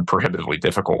just prohibitively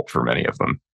difficult for many of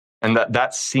them. And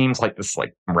that seems like this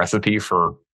like recipe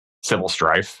for civil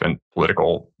strife and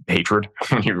political hatred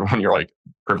when you're like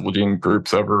privileging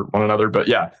groups over one another. But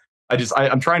yeah,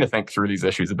 I'm trying to think through these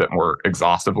issues a bit more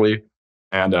exhaustively.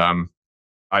 And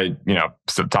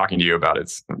so talking to you about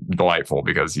it's delightful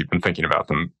because you've been thinking about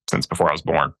them since before I was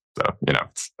born. So, you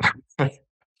know,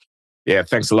 yeah,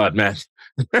 thanks a lot, Matt.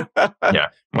 Yeah,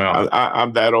 well,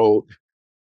 I'm that old.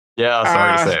 Yeah,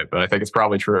 sorry to say it, but I think it's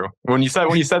probably true. When you said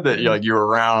that you were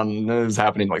around, it was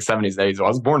happening like 70s, 80s. Well, I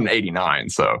was born in 89,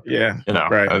 so yeah, you know,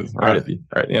 right, I was right at the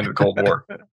end of the Cold War.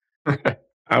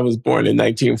 I was born in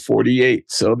 1948,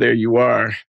 so there you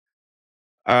are.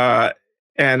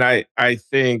 And I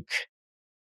think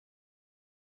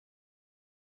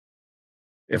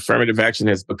affirmative action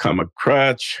has become a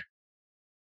crutch.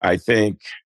 I think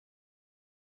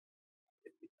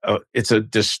it's a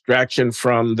distraction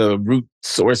from the root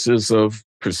sources of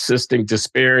persisting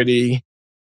disparity.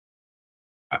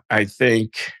 I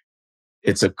think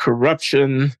it's a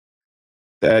corruption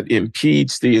that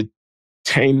impedes the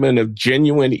attainment of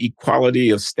genuine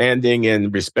equality of standing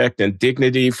and respect and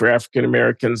dignity for African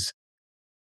Americans.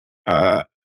 I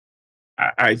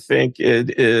think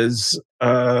it is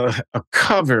a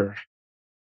cover,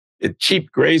 a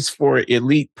cheap grace for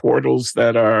elite portals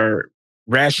that are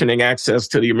rationing access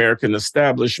to the American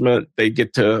establishment. They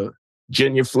get to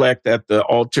genuflect at the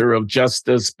altar of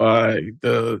justice by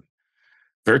the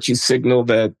virtue signal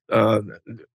that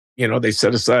they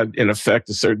set aside, in effect,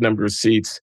 a certain number of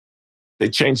seats. They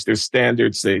change their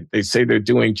standards. They say they're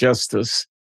doing justice.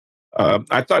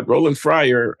 I thought Roland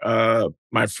Fryer,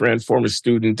 my friend, former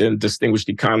student and distinguished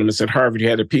economist at Harvard, he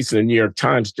had a piece in the New York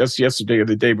Times just yesterday or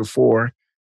the day before,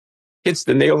 hits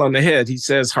the nail on the head. He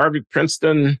says, Harvard,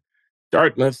 Princeton,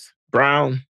 Dartmouth,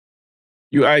 Brown,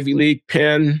 you Ivy League,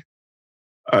 Penn,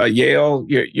 Yale,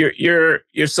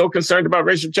 you're so concerned about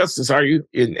racial justice, are you?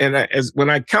 And when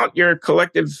I count your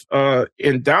collective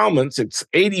endowments, it's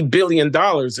 $80 billion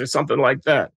or something like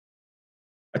that.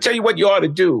 I tell you what you ought to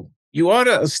do. You ought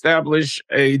to establish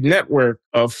a network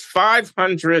of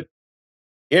 500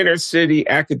 inner city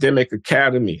academic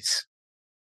academies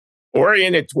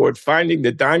oriented toward finding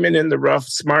the diamond in the rough,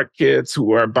 smart kids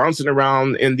who are bouncing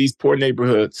around in these poor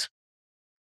neighborhoods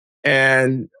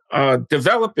and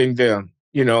developing them.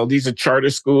 You know, these are charter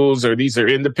schools or these are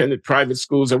independent private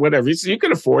schools or whatever. You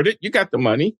can afford it. You got the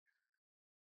money.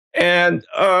 And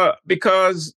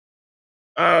because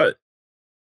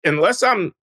unless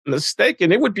I'm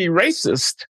mistaken, it would be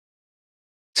racist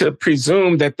to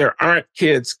presume that there aren't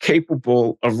kids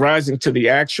capable of rising to the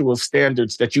actual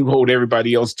standards that you hold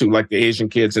everybody else to, like the Asian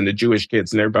kids and the Jewish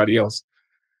kids and everybody else.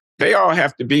 They all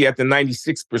have to be at the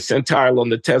 96th percentile on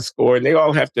the test score, and they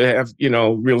all have to have,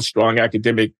 real strong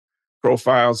academic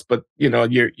profiles. But,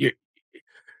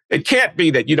 it can't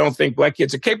be that you don't think Black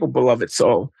kids are capable of it.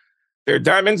 So There are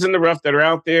diamonds in the rough that are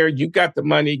out there. You got the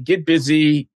money. Get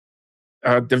busy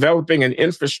developing an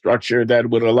infrastructure that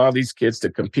would allow these kids to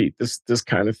compete. This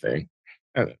kind of thing.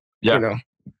 Yeah. You know.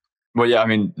 Well, yeah. I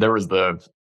mean,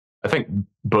 I think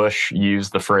Bush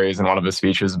used the phrase in one of his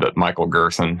speeches, but Michael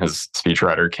Gerson, his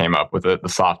speechwriter, came up with it: the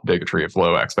soft bigotry of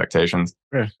low expectations.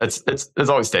 Yeah. It's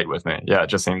always stayed with me. Yeah, it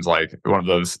just seems like one of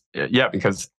those. Yeah,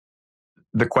 because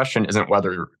the question isn't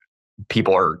whether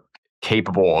people are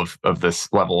capable of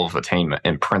this level of attainment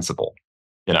in principle.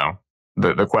 You know,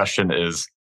 the question is,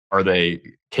 are they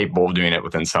capable of doing it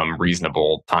within some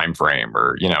reasonable time frame?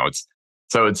 Or, you know,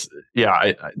 that's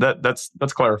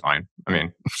clarifying. I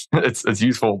mean, it's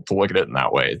useful to look at it in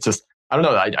that way. It's just, I don't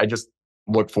know. I just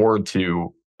look forward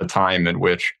to a time in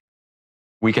which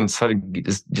we can sort of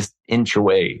just inch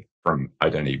away from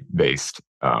identity based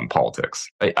politics.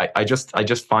 I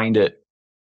just find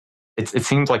it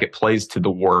seems like it plays to the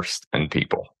worst in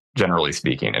people, generally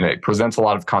speaking, and it presents a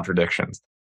lot of contradictions.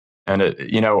 And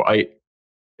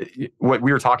what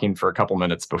we were talking for a couple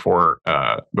minutes before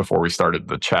we started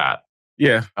the chat.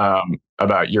 Yeah.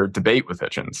 About your debate with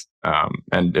Hitchens,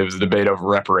 and it was a debate over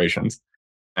reparations.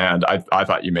 And I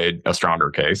thought you made a stronger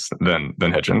case than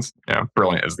Hitchens. You know,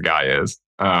 brilliant as the guy is.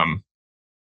 And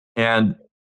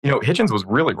Hitchens was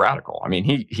really radical. I mean,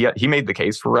 he made the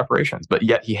case for reparations, but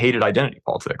yet he hated identity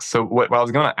politics. So what I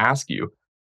was going to ask you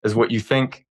is what you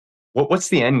think. What's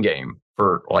the end game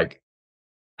for like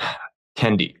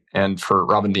Kendi and for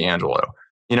Robin DiAngelo?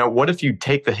 You know, what if you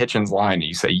take the Hitchens line and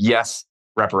you say yes,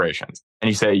 reparations, and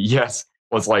you say yes,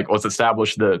 let's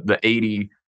establish the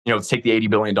 80. Let's take the $80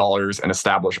 billion and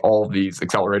establish all of these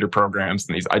accelerator programs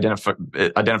and these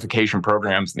identification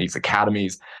programs and these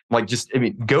academies.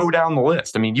 Go down the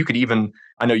list. I mean, you could even,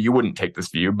 I know you wouldn't take this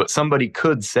view, but somebody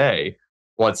could say,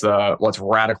 let's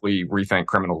radically rethink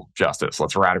criminal justice.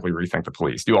 Let's radically rethink the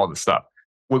police, do all this stuff.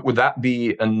 Would that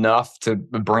be enough to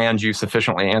brand you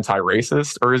sufficiently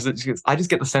anti-racist? Or is it just, I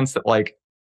just get the sense that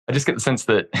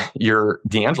your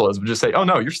DiAngelo's would just say, "Oh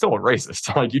no, you're still a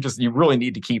racist. Like you really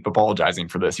need to keep apologizing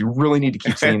for this. You really need to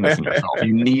keep seeing this in yourself.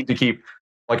 You need to keep,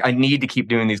 I need to keep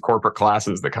doing these corporate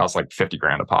classes that cost like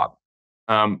 $50,000 a pop."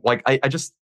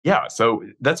 So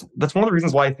that's one of the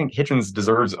reasons why I think Hitchens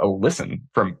deserves a listen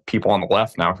from people on the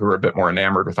left now who are a bit more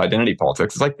enamored with identity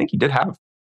politics. Is I think he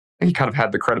kind of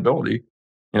had the credibility.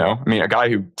 I mean, a guy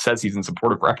who says he's in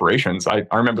support of reparations. I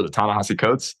remember the Ta-Nehisi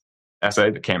Coates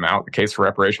essay that came out, the case for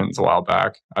reparations, a while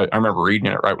back. I remember reading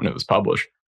it right when it was published.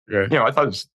 Yeah. I thought it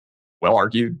was well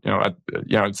argued. I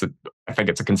think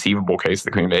it's a conceivable case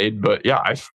that can be made. But yeah,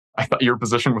 I thought your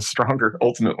position was stronger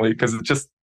ultimately because it's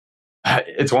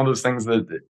one of those things that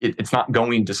it's not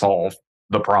going to solve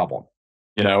the problem,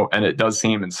 and it does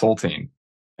seem insulting,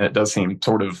 and it does seem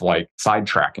sort of like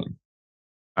sidetracking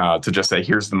to just say,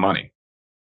 "Here's the money."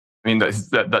 I mean,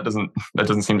 that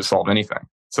doesn't seem to solve anything.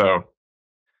 So.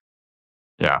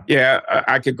 Yeah,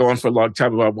 I could go on for a long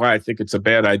time about why I think it's a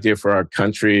bad idea for our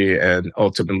country and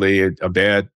ultimately a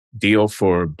bad deal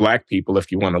for Black people,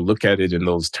 if you want to look at it in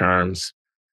those terms.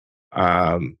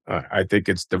 I think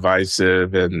it's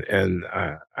divisive and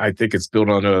I think it's built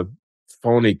on a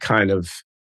phony kind of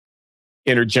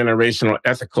intergenerational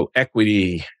ethical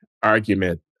equity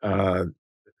argument. I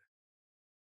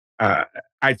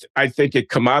think it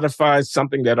commodifies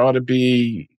something that ought to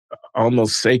be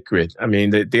almost sacred. I mean,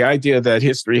 the idea that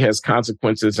history has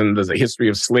consequences and the history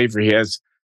of slavery has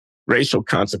racial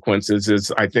consequences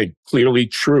is, I think, clearly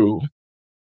true.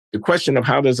 The question of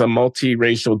how does a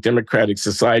multiracial democratic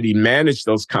society manage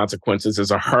those consequences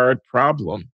is a hard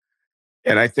problem.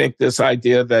 And I think this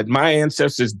idea that my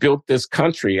ancestors built this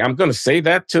country, I'm going to say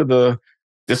that to the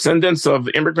descendants of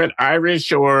immigrant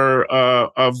Irish or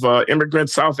of immigrant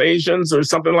South Asians or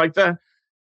something like that.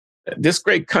 This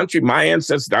great country, my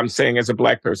ancestors, I'm saying as a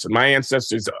Black person, my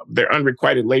ancestors, their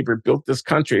unrequited labor built this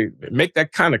country. Make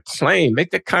that kind of claim,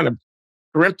 make that kind of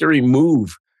peremptory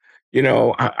move.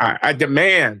 I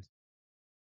demand,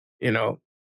 whereas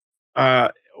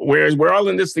we're all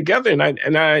in this together.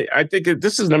 And I think that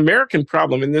this is an American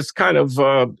problem in this kind of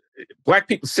Black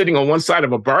people sitting on one side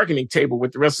of a bargaining table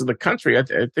with the rest of the country. I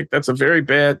think that's a very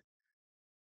bad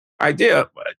idea.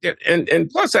 And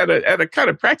plus, at a kind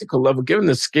of practical level, given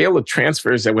the scale of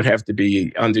transfers that would have to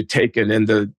be undertaken and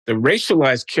the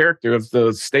racialized character of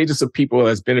the status of people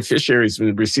as beneficiaries in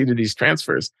the receipt of these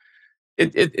transfers,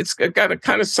 it's got a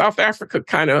kind of South Africa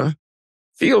kind of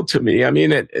feel to me. I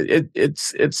mean,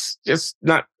 it's just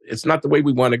not, it's not the way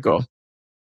we want to go,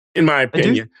 in my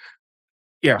opinion.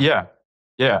 Yeah.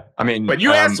 I mean, but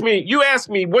you asked me,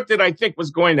 what did I think was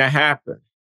going to happen?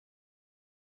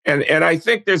 And I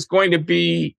think there's going to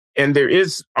be, and there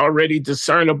is already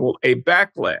discernible, a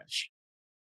backlash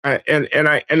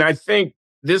I think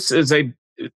this is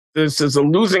a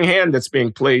losing hand that's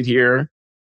being played here,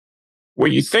 where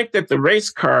you think that the race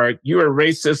card, you're a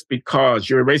racist because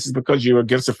you're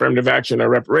against affirmative action or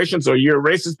reparations, or you're a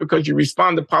racist because you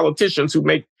respond to politicians who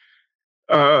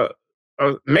uh,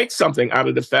 make something out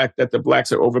of the fact that the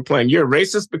blacks are overplaying. You're a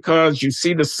racist because you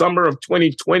see the summer of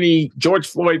 2020 George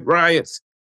Floyd riots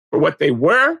for what they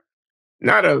were,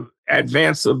 not an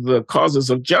advance of the causes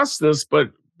of justice,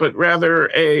 but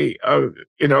rather a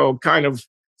kind of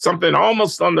something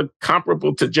almost on the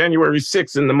comparable to January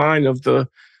 6th in the mind of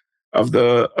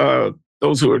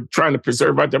those who are trying to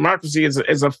preserve our democracy as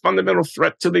a fundamental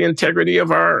threat to the integrity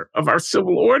of our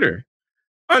civil order.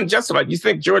 Unjustified. You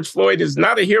think George Floyd is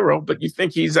not a hero, but you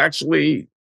think he's actually,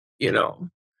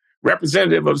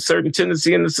 representative of a certain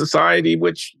tendency in the society,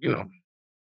 which,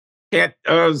 can't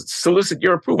solicit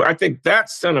your approval. I think that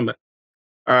sentiment,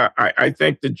 I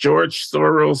think the George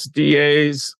Soros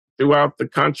DAs throughout the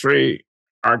country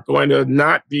are going to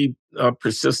not be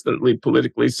persistently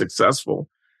politically successful.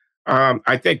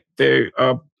 I think the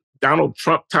Donald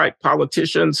Trump type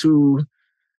politicians who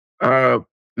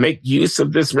make use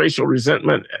of this racial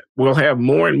resentment will have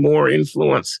more and more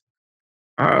influence.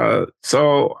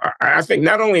 So I think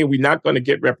not only are we not going to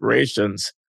get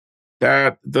reparations,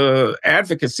 that the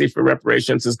advocacy for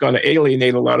reparations is going to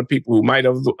alienate a lot of people who might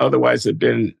have otherwise have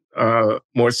been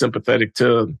more sympathetic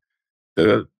to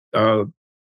the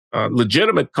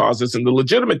legitimate causes. And the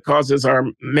legitimate causes are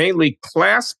mainly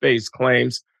class-based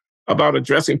claims about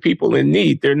addressing people in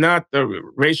need. They're not the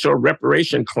racial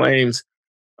reparation claims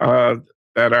that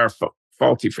are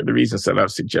faulty for the reasons that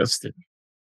I've suggested.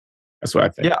 That's what I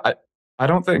think. Yeah, I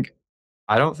don't think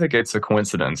it's a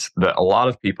coincidence that a lot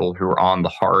of people who are on the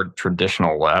hard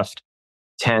traditional left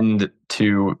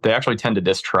they actually tend to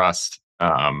distrust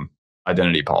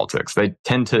identity politics. They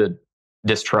tend to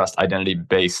distrust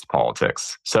identity-based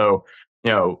politics. So,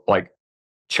 like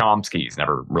Chomsky's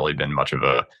never really been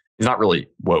he's not really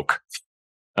woke.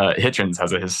 Hitchens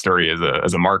has a history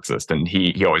as a Marxist, and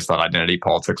he always thought identity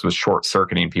politics was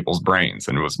short-circuiting people's brains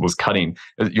and was cutting.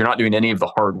 You're not doing any of the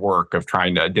hard work of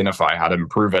trying to identify how to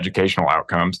improve educational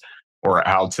outcomes or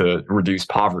how to reduce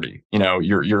poverty.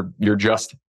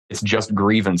 It's just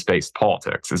grievance-based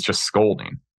politics. It's just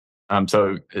scolding.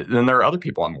 So then there are other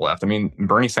people on the left. I mean,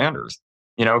 Bernie Sanders.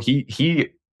 He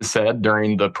said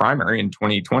during the primary in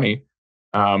 2020,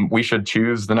 we should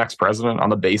choose the next president on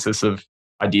the basis of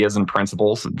ideas and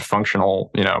principles and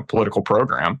functional, political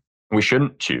program. We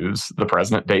shouldn't choose the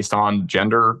president based on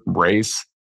gender, race,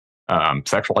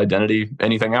 sexual identity,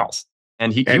 anything else.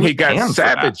 And he got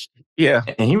savaged. Yeah.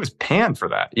 And he was panned for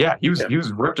that. Yeah. He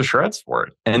was ripped to shreds for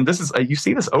it. And this is, you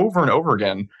see this over and over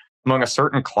again among a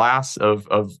certain class of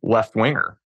left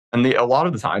winger. And a lot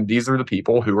of the time, these are the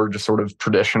people who are just sort of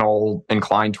traditional,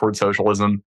 inclined toward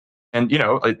socialism. And,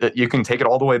 you can take it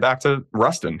all the way back to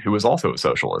Rustin, who was also a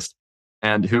socialist.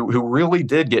 And who really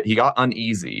he got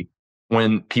uneasy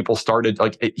when people started,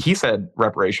 he said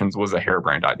reparations was a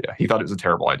harebrained idea. He thought it was a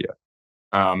terrible idea.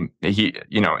 And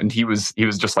he was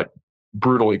just like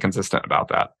brutally consistent about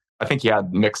that. I think he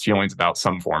had mixed feelings about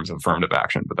some forms of affirmative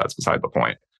action, but that's beside the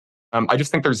point. I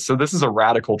just think this is a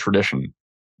radical tradition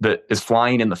that is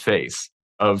flying in the face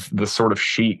of the sort of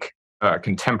chic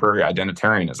contemporary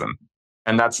identitarianism.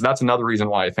 And that's another reason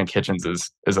why I think Hitchens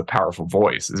is a powerful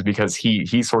voice, is because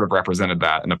he sort of represented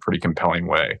that in a pretty compelling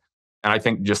way. And I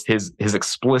think just his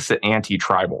explicit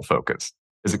anti-tribal focus,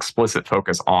 his explicit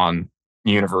focus on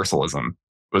universalism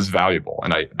was valuable.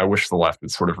 And I wish the left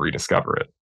would sort of rediscover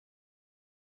it.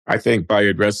 I think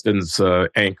Bayard Rustin's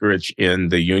anchorage in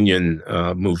the union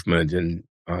movement and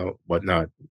whatnot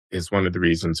is one of the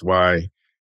reasons why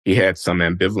he had some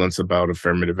ambivalence about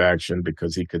affirmative action,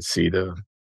 because he could see the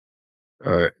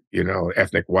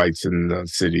ethnic whites in the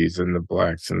cities and the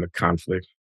blacks in the conflict.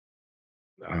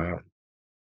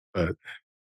 But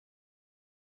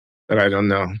I don't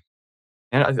know.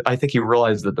 And I think he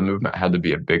realized that the movement had to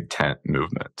be a big tent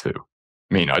movement too.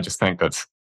 I mean, I just think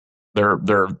there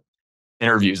are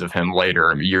interviews of him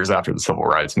later, years after the civil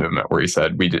rights movement, where he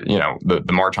said, we did,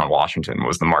 the March on Washington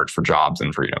was the march for jobs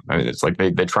and freedom. I mean, it's like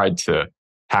they tried to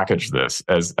package this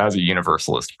as a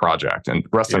universalist project. And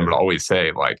Rustin would always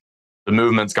say, the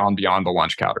movement's gone beyond the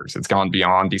lunch counters. It's gone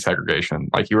beyond desegregation.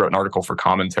 Like, he wrote an article for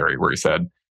Commentary where he said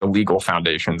the legal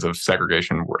foundations of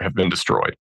segregation have been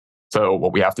destroyed. So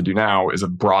what we have to do now is a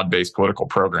broad-based political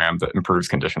program that improves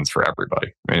conditions for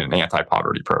everybody. I mean, an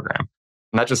anti-poverty program.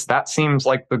 And that seems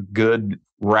like the good,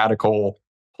 radical,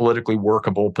 politically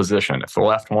workable position. If the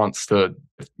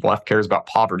left cares about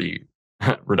poverty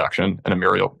reduction and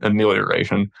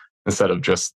amelioration, instead of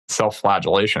just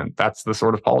self-flagellation. That's the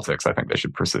sort of politics I think they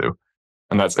should pursue.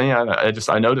 And that's, yeah,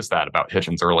 I noticed that about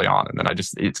Hitchens early on. And then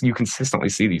you consistently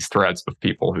see these threads with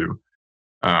people who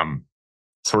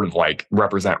sort of like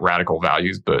represent radical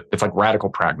values, but it's like radical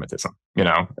pragmatism,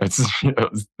 it's,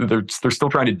 they're still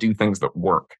trying to do things that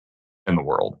work in the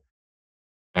world.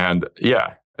 And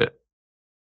yeah.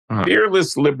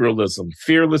 Fearless liberalism.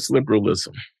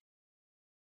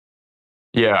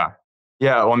 Yeah.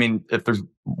 Yeah. Well, I mean, if there's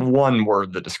one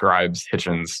word that describes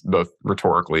Hitchens both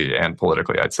rhetorically and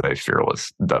politically, I'd say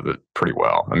fearless does it pretty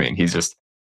well. I mean, he was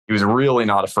really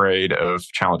not afraid of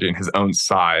challenging his own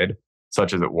side,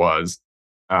 such as it was.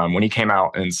 When he came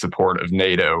out in support of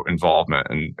NATO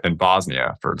involvement in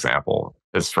Bosnia, for example,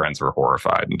 his friends were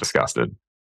horrified and disgusted.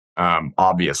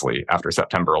 Obviously, after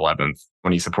September 11th,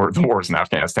 when he supported the wars in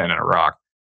Afghanistan and Iraq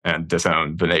and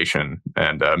disowned the nation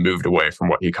and moved away from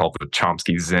what he called the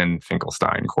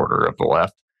Chomsky-Zinn-Finkelstein quarter of the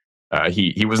left,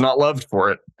 he was not loved for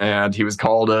it, and he was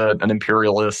called an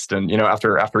imperialist. And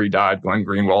after he died, Glenn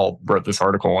Greenwald wrote this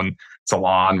article in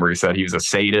Salon where he said he was a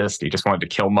sadist. He just wanted to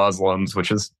kill Muslims,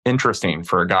 which is interesting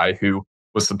for a guy who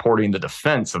was supporting the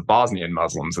defense of Bosnian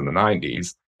Muslims in the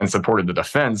 90s and supported the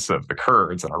defense of the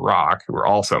Kurds in Iraq, who were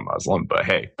also Muslim. But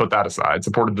hey, put that aside,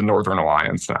 supported the Northern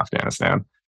Alliance in Afghanistan.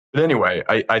 But anyway,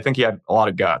 I think he had a lot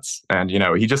of guts. And,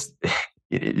 he just,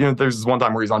 there's this one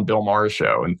time where he's on Bill Maher's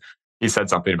show and he said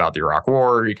something about the Iraq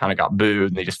War. He kind of got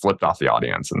booed and he just flipped off the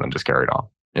audience and then just carried on.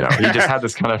 He just had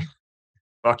this kind of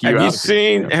fuck you.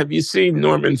 Have you seen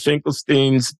Norman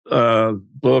Finkelstein's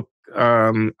book,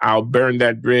 I'll Burn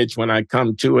That Bridge When I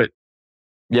Come to It?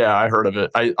 Yeah, I heard of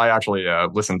it. I actually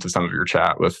listened to some of your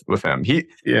chat with him. He's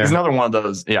another one of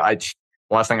those. Yeah,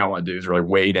 the last thing I want to do is really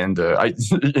wade into.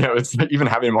 It's even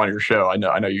having him on your show. I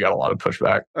know you got a lot of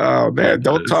pushback. Oh man,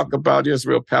 don't talk about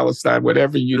Israel, Palestine,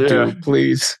 whatever you do,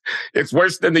 please. It's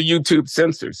worse than the YouTube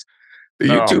censors. The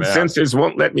YouTube censors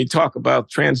won't let me talk about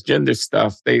transgender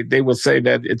stuff. They will say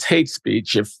that it's hate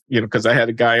speech because I had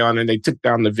a guy on and they took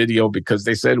down the video because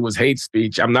they said it was hate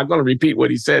speech. I'm not going to repeat what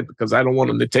he said because I don't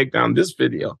want him to take down this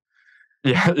video.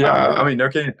 Yeah. I mean,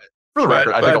 okay. For the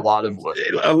record, I think a lot of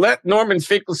let Norman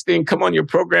Finkelstein come on your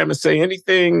program and say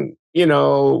anything,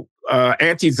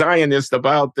 anti-Zionist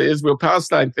about the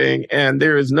Israel-Palestine thing, and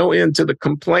there is no end to the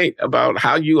complaint about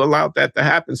how you allowed that to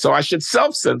happen. So I should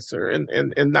self-censor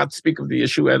and not speak of the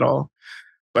issue at all.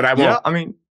 But I won't. Yeah, I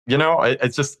mean,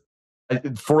 it's just,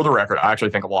 for the record, I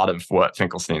actually think a lot of what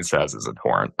Finkelstein says is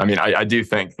abhorrent. I mean, I do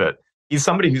think that he's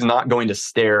somebody who's not going to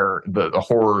stare the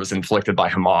horrors inflicted by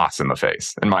Hamas in the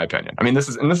face, in my opinion. I mean, this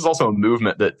is also a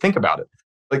movement that, think about it.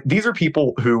 Like, these are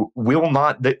people who will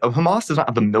not, Hamas does not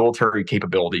have the military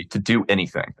capability to do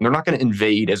anything. And they're not going to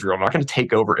invade Israel. They're not going to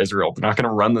take over Israel. They're not going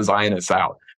to run the Zionists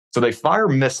out. So they fire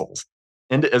missiles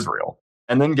into Israel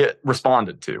and then get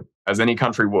responded to, as any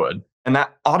country would. And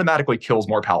that automatically kills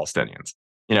more Palestinians,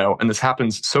 and this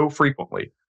happens so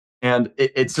frequently. And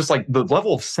it's just like the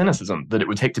level of cynicism that it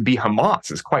would take to be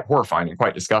Hamas is quite horrifying and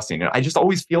quite disgusting. And I just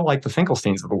always feel like the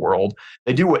Finkelsteins of the world,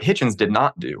 they do what Hitchens did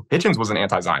not do. Hitchens was an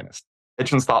anti-Zionist.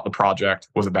 Hitchens thought the project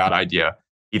was a bad idea.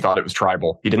 He thought it was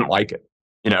tribal. He didn't like it.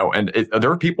 And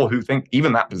there are people who think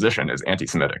even that position is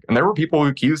anti-Semitic. And there were people who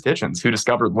accused Hitchens, who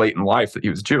discovered late in life that he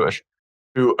was Jewish,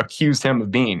 who accused him of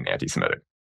being anti-Semitic.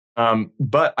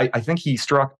 But I think he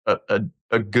struck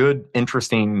a good,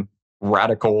 interesting,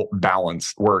 radical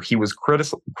balance where he was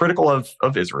critical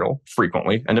of Israel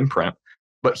frequently and in print,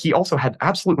 but he also had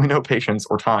absolutely no patience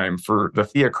or time for the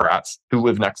theocrats who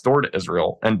live next door to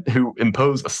Israel and who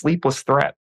impose a sleepless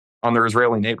threat on their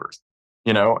Israeli neighbors.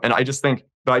 And I just think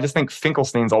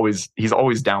Finkelstein's always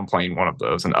downplaying one of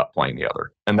those and upplaying the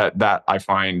other, and that I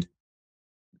find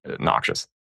noxious.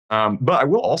 But I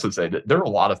will also say that there are a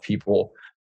lot of people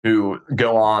who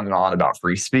go on and on about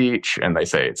free speech, and they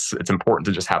say it's important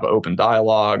to just have an open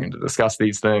dialogue and to discuss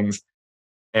these things.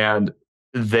 And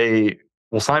they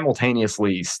will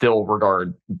simultaneously still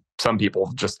regard some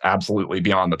people just absolutely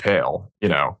beyond the pale,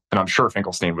 and I'm sure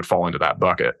Finkelstein would fall into that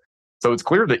bucket. So it's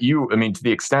clear that to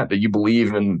the extent that you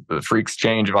believe in the free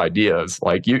exchange of ideas,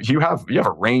 like you have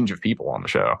a range of people on the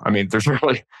show. I mean, there's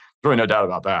really no doubt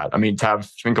about that. I mean, to have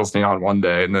Finkelstein on one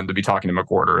day and then to be talking to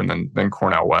McWhorter and then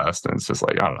Cornel West, and it's just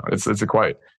like, I don't know, it's a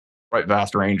quite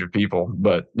vast range of people.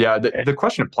 But yeah, the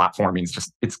question of platforming is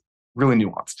just, it's really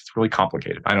nuanced. It's really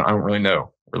complicated. I don't really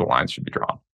know where the lines should be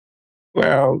drawn.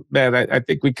 Well, Matt, I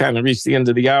think we kind of reached the end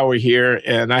of the hour here,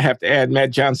 and I have to add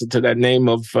Matt Johnson to that name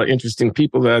of interesting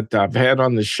people that I've had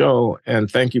on the show. And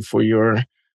thank you for your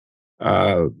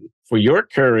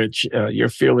courage, your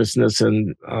fearlessness,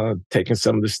 and taking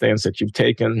some of the stands that you've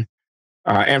taken,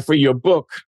 and for your book,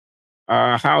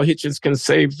 How Hitchens Can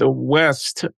Save the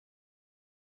West.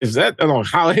 Is that? No,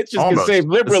 How Hitchens Can Almost. Save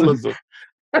Liberalism.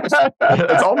 It's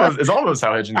almost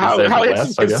how Hitchens can save How the Hitchens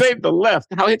West, I Can guess. Save the Left.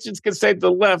 How Hitchens Can Save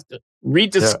the Left.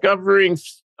 Rediscovering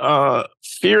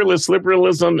fearless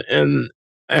liberalism in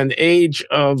an age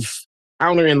of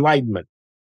counter-enlightenment.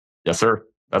 Yes, sir.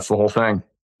 That's the whole thing.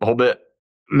 The whole bit.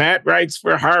 Matt writes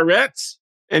for Haaretz,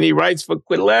 and he writes for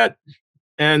Quillette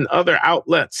and other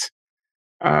outlets.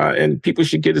 And people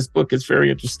should get his book. It's very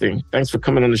interesting. Thanks for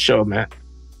coming on the show, Matt.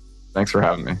 Thanks for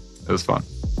having me. It was fun.